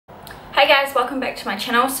Hi guys, welcome back to my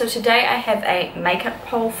channel. So today I have a makeup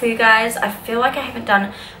haul for you guys. I feel like I haven't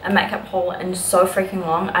done a makeup haul in so freaking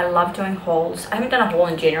long. I love doing hauls. I haven't done a haul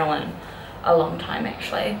in general in a long time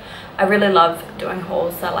actually. I really love doing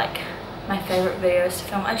hauls. They're like my favorite videos to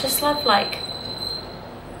film. I just love like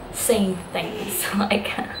seeing things. Like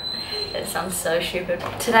it sounds so stupid.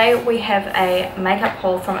 Today we have a makeup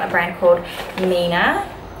haul from a brand called Mina.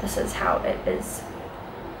 This is how it is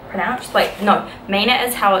pronounced. Wait, no, Mina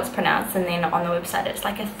is how it's pronounced, and then on the website it's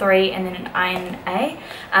like a 3 and then an I and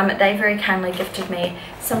A. They very kindly gifted me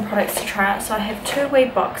some products to try out, so I have 2 wee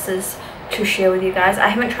boxes to share with you guys. I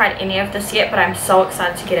haven't tried any of this yet, but I'm so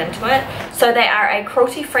excited to get into it. So they are a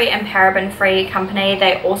cruelty-free and paraben-free company.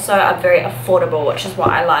 They also are very affordable, which is what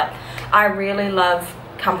I like. I really love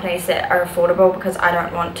companies that are affordable because I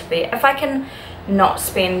don't want to be, if I can not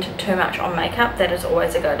spend too much on makeup, that is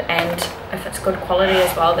always a good, and if it's good quality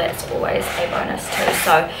as well, that's always a bonus too.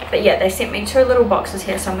 So but yeah, they sent me 2 little boxes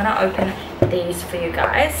here, so I'm gonna open these for you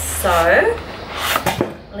guys. So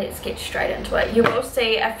let's get straight into it. You will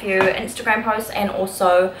see a few Instagram posts and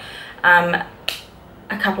also a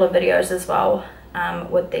couple of videos as well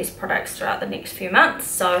with these products throughout the next few months,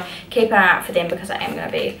 so keep an eye out for them because I am going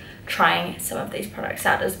to be trying some of these products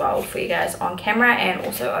out as well for you guys on camera and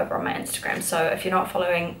also over on my Instagram. So if you're not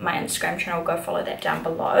following my Instagram channel, go follow that down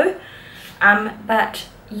below. But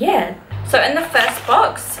yeah, so in the first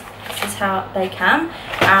box, this is how they come.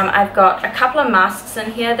 I've got a couple of masks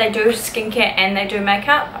in here. They do skincare and they do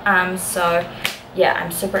makeup, so yeah,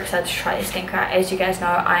 I'm super excited to try this skincare. As you guys know,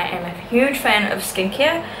 I am a huge fan of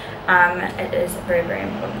skincare. It is very, very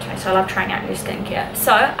important to me, so I love trying out new skincare.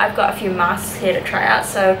 So I've got a few masks here to try out.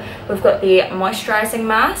 So we've got the moisturizing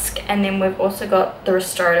mask, and then we've also got the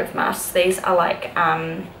restorative masks. These are like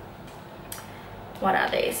what are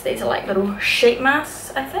these? These are like little sheet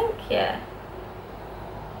masks, I think. Yeah,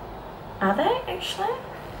 are they actually?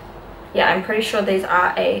 Yeah, I'm pretty sure these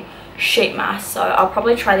are a sheet mask, so I'll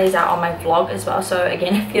probably try these out on my vlog as well. So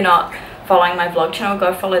again, if you're not following my vlog channel,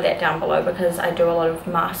 go follow that down below because I do a lot of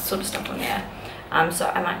mask sort of stuff on there. So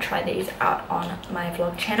I might try these out on my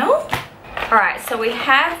vlog channel. Alright, so we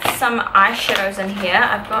have some eyeshadows in here.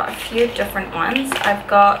 I've got a few different ones. I've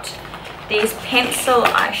got these pencil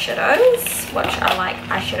eyeshadows, which are like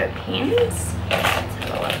eyeshadow pens. Let's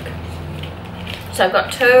have a look. So I've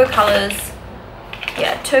got 2 colors.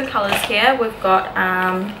 Yeah, 2 colors here. We've got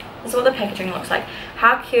this is what the packaging looks like.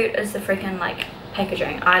 How cute is the freaking like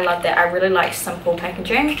packaging? I love that. I really like simple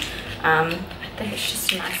packaging. I think it's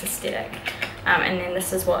just a nice aesthetic. And then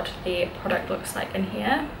this is what the product looks like in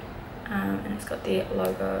here, and it's got the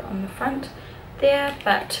logo on the front there.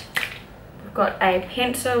 But we've got a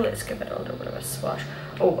pencil. Let's give it a little bit of a swatch.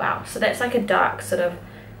 Oh wow, so that's like a dark sort of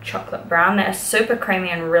chocolate brown. That is super creamy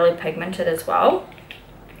and really pigmented as well.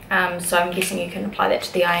 So I'm guessing you can apply that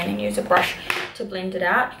to the eye and then use a brush to blend it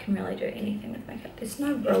out. You can really do anything with makeup. There's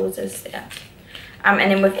no roses there.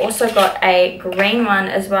 And then we've also got a green one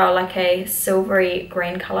as well, like a silvery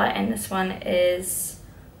green color, and this one is,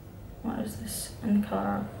 what is this in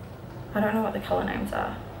color? I don't know what the color names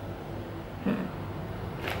are.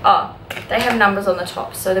 Oh, they have numbers on the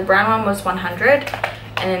top. So the brown one was 100,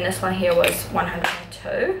 and then this one here was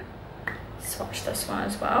 102. Swatch this one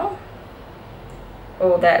as well.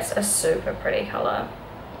 Oh, that's a super pretty color.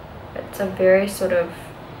 It's a very sort of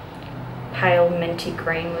pale minty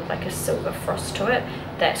green with like a silver frost to it.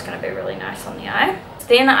 That's going to be really nice on the eye.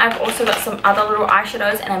 Then I've also got some other little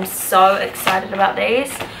eyeshadows, and I'm so excited about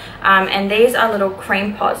these. And these are little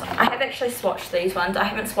cream pots. I have actually swatched these ones. I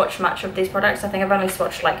haven't swatched much of these products. I think I've only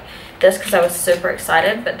swatched like this because I was super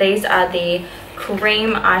excited. But these are the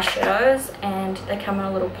cream eyeshadows, and they come in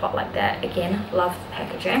a little pot like that. Again, love the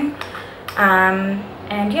packaging.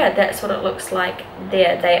 And yeah, that's what it looks like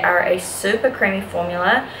there. They are a super creamy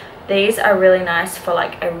formula. These are really nice for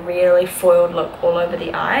like a really foiled look all over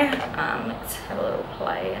the eye. Let's have a little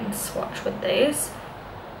play and swatch with these.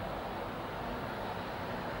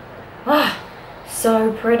 Oh,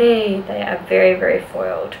 so pretty. They are very, very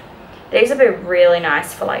foiled. These would be really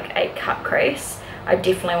nice for like a cut crease. I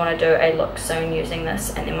definitely want to do a look soon using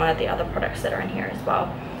this, and then one of the other products that are in here as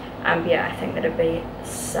well. Yeah, I think that'd be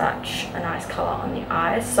such a nice color on the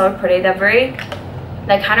eyes. So pretty. They're very,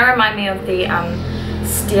 they kind of remind me of the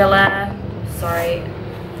Stila, sorry,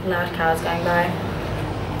 loud cars going by.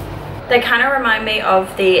 They kind of remind me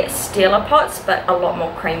of the Stila pots, but a lot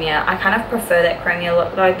more creamier. I kind of prefer that creamier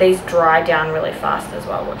look though. These dry down really fast as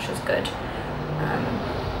well, which is good.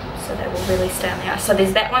 So they will really stay on the eye. So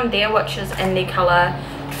there's that one there, which is in the color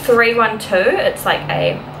 312. It's like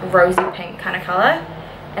a rosy pink kind of color.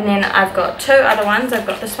 And then I've got 2 other ones. I've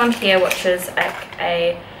got this one here, which is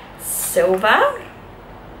a silver.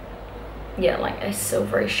 Yeah, like a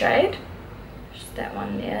silvery shade. Just that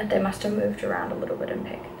one there. They must have moved around a little bit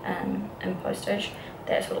in postage.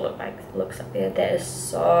 That's what it looks up there. That is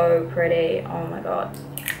so pretty. Oh my god.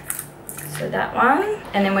 So that one.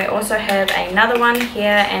 And then we also have another one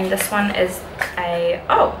here, and this one is a,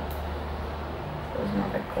 oh, it was more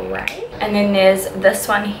of a grey. And then there's this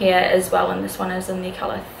one here as well, and this one is in the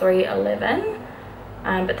colour 311.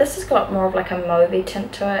 But this has got more of like a mauvey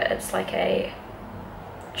tint to it. It's like a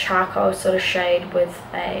charcoal sort of shade with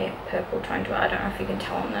a purple tone to it. I don't know if you can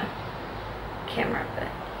tell on the camera, but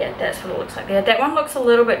yeah, that's what it looks like there. That one looks a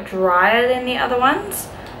little bit drier than the other ones.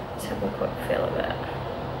 Let's have a quick feel of it.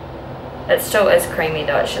 It still is creamy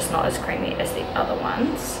though, it's just not as creamy as the other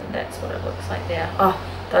ones. That's what it looks like there. Oh,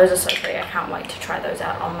 those are so pretty. I can't wait to try those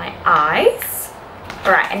out on my eyes.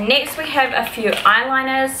 Alright, and next we have a few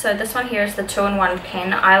eyeliners. So this one here is the 2-in-1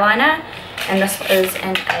 pen eyeliner, and this is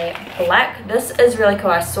in a black. This is really cool.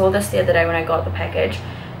 I saw this the other day when I got the package.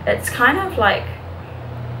 It's kind of like,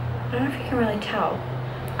 I don't know if you can really tell.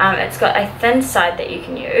 It's got a thin side that you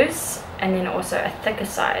can use, and then also a thicker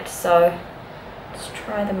side. So let's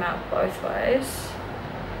try them out both ways.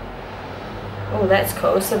 Oh, that's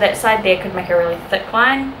cool. So that side there could make a really thick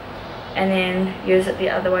line, and then use it the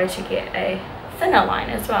other way to get a thinner line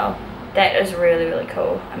as well. That is really, really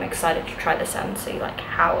cool. I'm excited to try this out and see like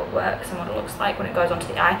how it works and what it looks like when it goes onto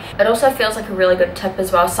the eye. It also feels like a really good tip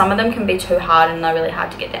as well. Some of them can be too hard and they're really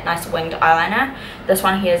hard to get that nice winged eyeliner. This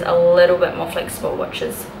one here is a little bit more flexible, which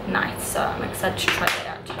is nice, so I'm excited to try that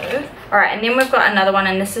out too. Alright, and then we've got another one,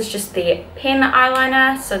 and this is just the pen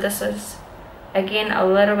eyeliner. So this is again a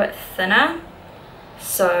little bit thinner,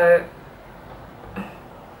 so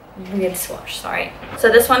weird swatch, sorry.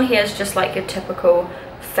 So this one here is just like your typical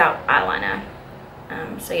felt eyeliner.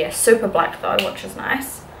 So yeah, super black though, which is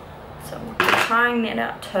nice. So I'm trying that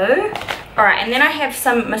out too. Alright, and then I have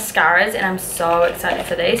some mascaras, and I'm so excited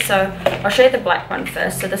for these. So I'll show you the black one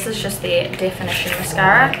first. So this is just the Definition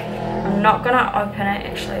mascara. I'm not gonna open it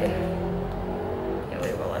actually. Yeah,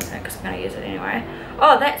 we will open it because I'm gonna use it anyway.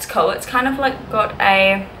 Oh, that's cool. It's kind of like got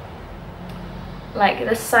a, like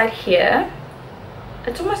this side here.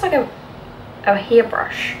 It's almost like a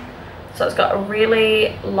hairbrush. So it's got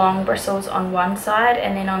really long bristles on one side,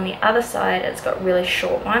 and then on the other side it's got really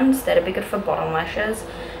short ones that'd be good for bottom lashes.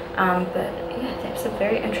 But yeah, that's a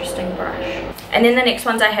very interesting brush. And then the next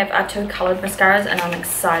ones I have are 2 coloured mascaras, and I'm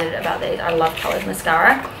excited about these. I love coloured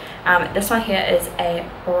mascara. This one here is a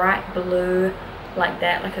bright blue like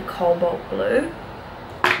that, like a cobalt blue.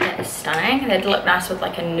 That is stunning. They'd look nice with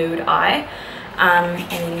like a nude eye.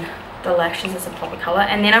 And the lashes is a proper colour.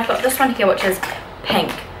 And then I've got this one here, which is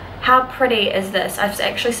pink. How pretty is this? I've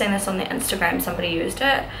actually seen this on the Instagram, somebody used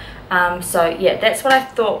it. So yeah, that's what I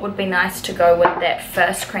thought would be nice to go with that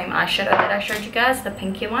first cream eyeshadow that I showed you guys, the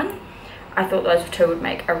pinky one. I thought those two would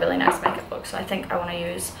make a really nice makeup look, so I think I want to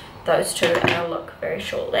use those two in a look very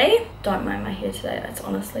shortly. Don't mind my hair today, it's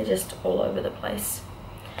honestly just all over the place.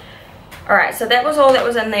 Alright, so that was all that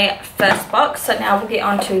was in the first box. So now we'll get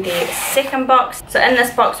on to the second box. So in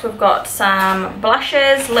this box we've got some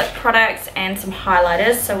blushes, lip products, and some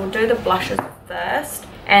highlighters. So we'll do the blushes first.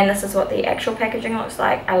 And this is what the actual packaging looks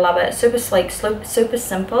like. I love it. Super sleek, super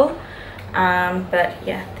simple. But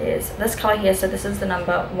yeah, there's this colour here. So this is the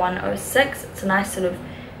number 106. It's a nice sort of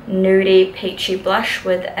nudie, peachy blush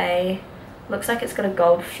with a, looks like it's got a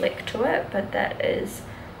gold fleck to it, but that is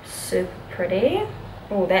super pretty.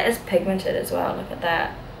 Oh, that is pigmented as well. Look at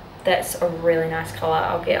that. That's a really nice colour.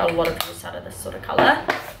 I'll get a lot of use out of this sort of colour.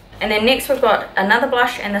 And then next we've got another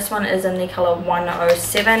blush, and this one is in the colour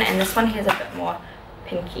 107, and this one here is a bit more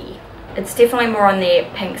pinky. It's definitely more on the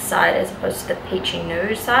pink side as opposed to the peachy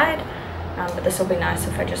nude side. But this will be nice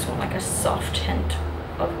if I just want like a soft hint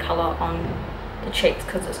of colour on the cheeks,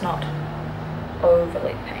 because it's not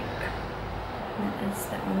overly pink. That is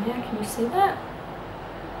that one there. Can you see that?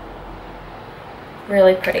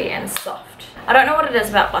 Really pretty and soft. I don't know what it is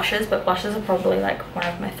about blushes, but blushes are probably like one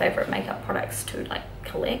of my favorite makeup products to like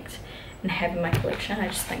collect and have in my collection. I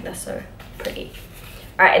just think they're so pretty.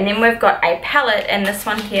 Alright, and then we've got a palette, and this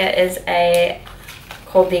one here is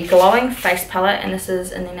called the Glowing Face Palette, and this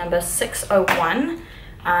is in the number 601.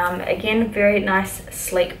 Again, very nice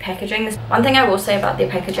sleek packaging. One thing I will say about their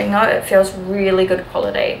packaging though, it feels really good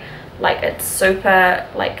quality. Like it's super,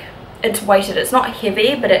 like it's weighted. It's not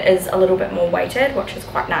heavy, but it is a little bit more weighted, which is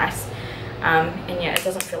quite nice. And yeah, it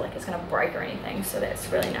doesn't feel like it's going to break or anything, so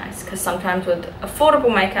that's really nice, because sometimes with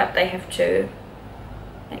affordable makeup they have to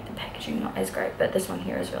make the packaging not as great, but this one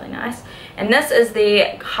here is really nice. And this is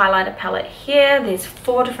the highlighter palette here. There's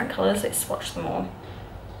 4 different colors. Let's swatch them all.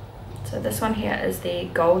 So this one here is the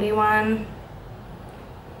goldy one.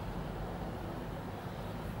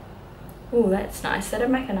 Oh, that's nice. That'd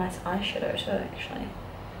make a nice eyeshadow too, actually.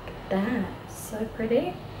 Look at that, so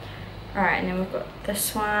pretty. Alright, and then we've got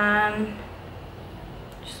this one,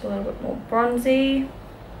 just a little bit more bronzy.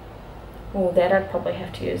 Oh, that I'd probably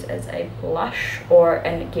have to use as a blush, or,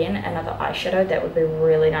 and again, another eyeshadow. That would be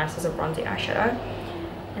really nice as a bronzy eyeshadow.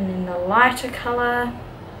 And then the lighter colour.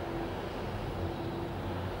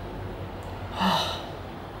 Oh,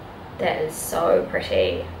 that is so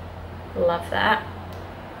pretty. Love that.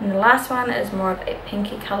 And the last one is more of a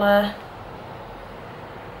pinky colour.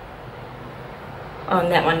 Oh,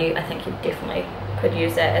 and that one, I think you definitely could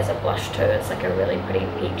use that as a blush too. It's like a really pretty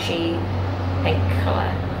peachy pink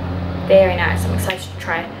colour. Very nice. I'm excited to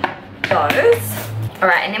try those.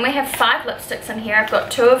 Alright, and then we have 5 lipsticks in here. I've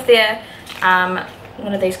got 2 of their,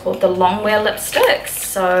 what are these called? The long wear lipsticks.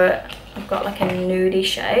 So I've got like a nudie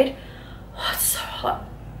shade. Oh, it's so hot.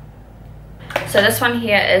 So this one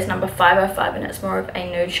here is number 505 and it's more of a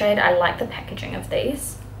nude shade. I like the packaging of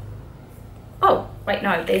these. Oh, wait,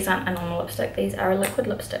 no, these aren't a normal lipstick. These are a liquid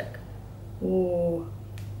lipstick. Ooh.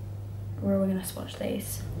 Where are we going to swatch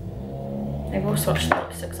these? Maybe we'll swatch the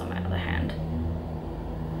lipsticks on my other hand.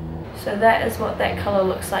 So that is what that colour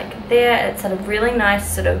looks like there. It's a really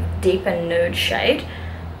nice sort of deeper nude shade.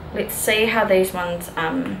 Let's see how these ones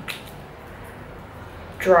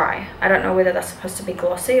dry. I don't know whether they're supposed to be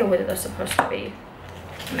glossy or whether they're supposed to be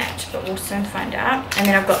matte, but we'll soon find out. And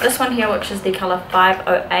then I've got this one here, which is the colour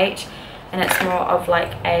 508, and it's more of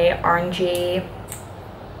like a orangey,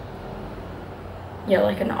 yeah,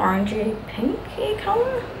 like an orangey pinky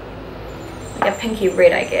colour, like a pinky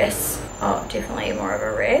red, I guess. Oh, definitely more of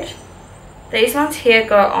a red. These ones here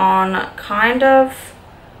go on kind of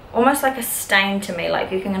almost like a stain to me.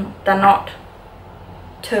 Like they're not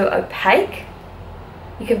too opaque.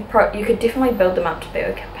 You could definitely build them up to be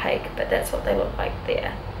opaque, but that's what they look like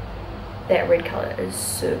there. That red colour is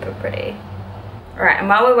super pretty. Alright, and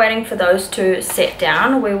while we're waiting for those to set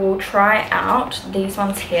down, we will try out these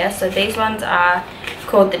ones here. So these ones are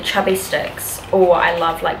called the Chubby Sticks. Oh, I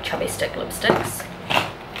love like chubby stick lipsticks.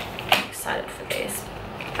 I'm excited for these.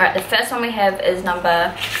 Alright, the first one we have is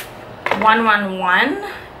number 111,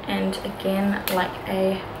 and again like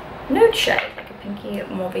a nude shade, like a pinky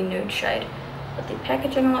mauvey nude shade. What the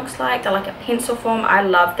packaging looks like. They're like a pencil form. I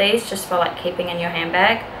love these just for like keeping in your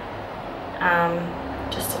handbag,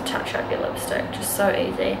 just to touch up your lipstick, just so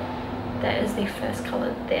easy. That is the first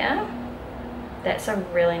color there. That's a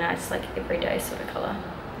really nice like everyday sort of color,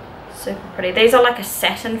 super pretty. These are like a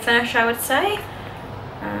satin finish, I would say,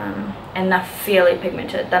 and they're fairly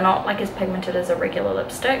pigmented. They're not like as pigmented as a regular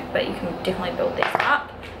lipstick, but you can definitely build these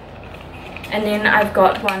up. And then I've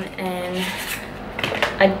got one in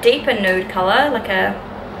a deeper nude color, like a,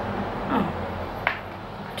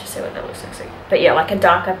 just see what that looks like. But yeah, like a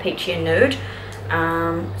darker peachy nude.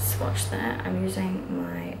 Swatch that. I'm using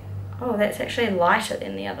my, oh, that's actually lighter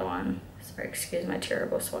than the other one. Sorry, excuse my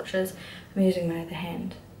terrible swatches. I'm using my other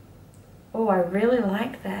hand. Oh, I really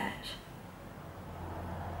like that.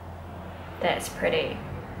 That's pretty.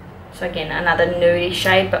 So again, another nudie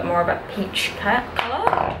shade, but more of a peach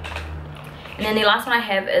color. And then the last one I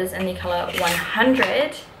have is in the color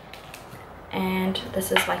 100, and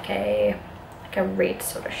this is like a red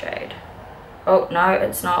sort of shade. Oh no,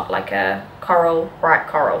 it's not, like a coral, bright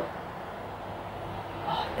coral.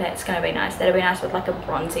 Oh, that's gonna be nice. That'll be nice with like a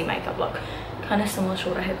bronzy makeup look, kind of similar to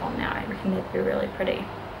what I have on now. I reckon that'd be really pretty.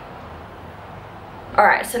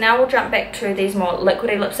 Alright, so now we'll jump back to these more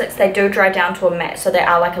liquidy lipsticks. They do dry down to a matte, so they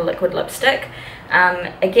are like a liquid lipstick.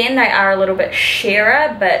 Again, they are a little bit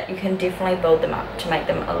sheerer, but you can definitely build them up to make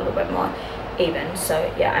them a little bit more even.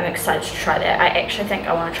 So yeah, I'm excited to try that. I actually think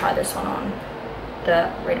I want to try this one on, the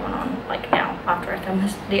red one on, like now, after I film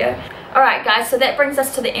this video. Alright guys, so that brings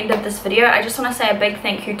us to the end of this video. I just want to say a big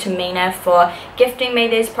thank you to Mina for gifting me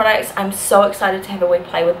these products. I'm so excited to have a wee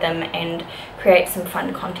play with them and create some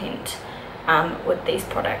fun content with these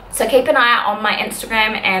products. So keep an eye out on my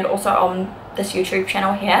Instagram and also on this YouTube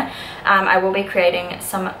channel here. I will be creating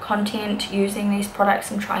some content using these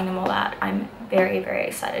products and trying them all out. I'm very, very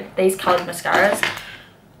excited. These coloured mascaras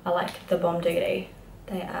are like the bomb diggity.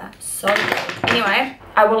 They are so good. Anyway,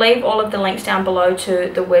 I will leave all of the links down below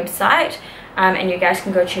to the website, and you guys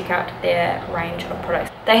can go check out their range of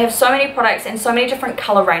products. They have so many products and so many different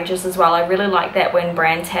colour ranges as well. I really like that when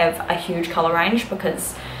brands have a huge colour range,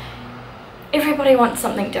 because everybody wants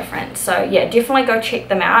something different. So yeah, definitely go check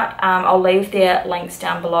them out. I'll leave their links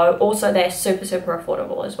down below. Also, they're super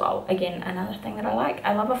affordable as well. Again, another thing that I like.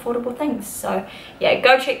 I love affordable things. So yeah,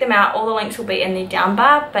 go check them out. All the links will be in the down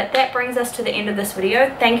bar. But that brings us to the end of this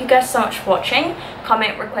video. Thank you guys so much for watching.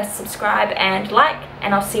 Comment, request, subscribe, and like.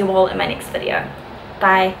 And I'll see you all in my next video.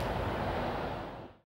 Bye.